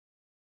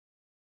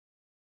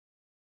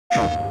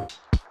A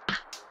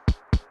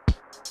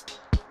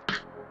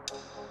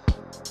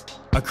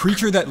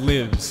creature that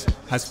lives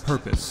has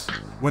purpose,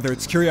 whether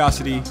it's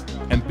curiosity,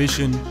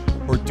 ambition,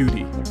 or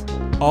duty.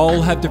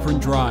 All have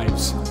different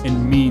drives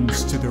and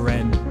means to their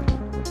end.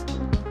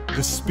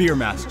 The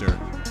Spearmaster,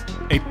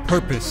 a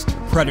purposed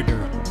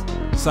predator,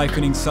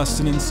 siphoning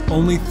sustenance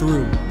only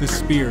through the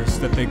spears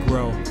that they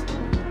grow.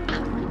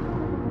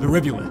 The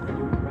Rivulet,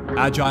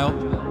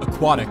 agile,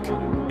 aquatic,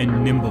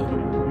 and nimble.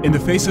 In the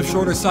face of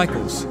shorter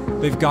cycles,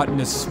 they've gotten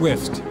as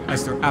swift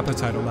as their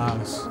appetite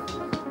allows.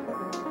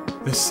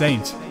 The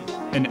Saint,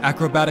 an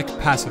acrobatic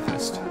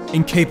pacifist,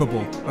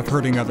 incapable of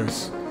hurting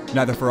others,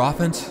 neither for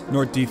offense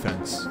nor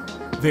defense.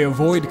 They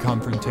avoid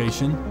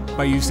confrontation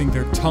by using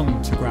their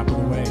tongue to grapple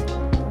away.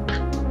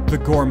 The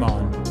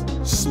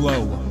Gourmand,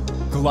 slow,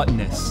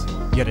 gluttonous,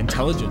 yet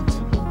intelligent,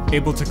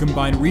 able to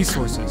combine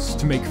resources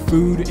to make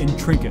food and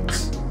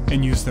trinkets,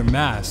 and use their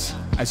mass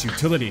as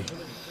utility.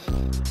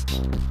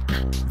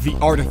 The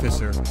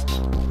Artificer,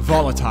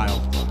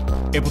 volatile,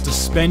 able to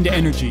spend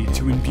energy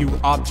to imbue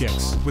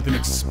objects with an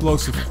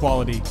explosive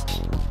quality,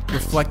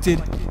 reflected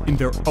in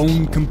their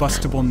own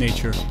combustible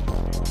nature.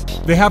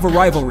 They have a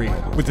rivalry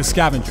with the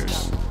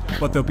Scavengers,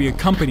 but they'll be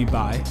accompanied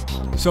by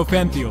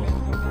Sophantheal.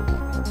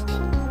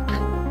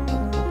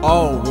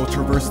 All will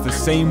traverse the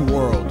same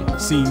world,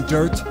 seeing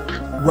dirt,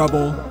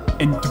 rubble,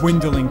 and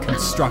dwindling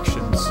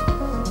constructions.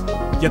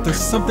 Yet there's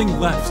something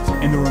left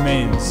in the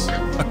remains,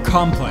 a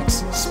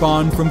complex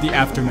spawned from the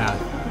aftermath,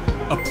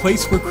 a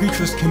place where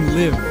creatures can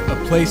live,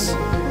 a place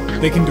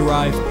they can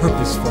derive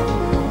purpose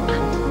from.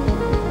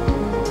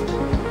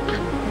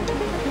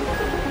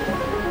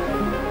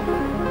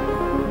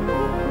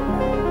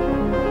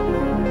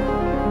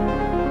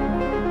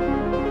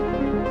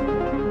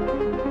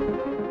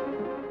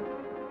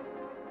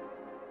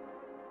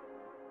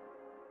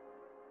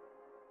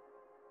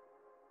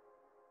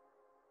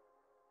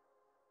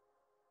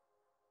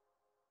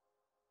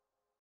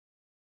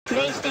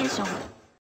 PlayStation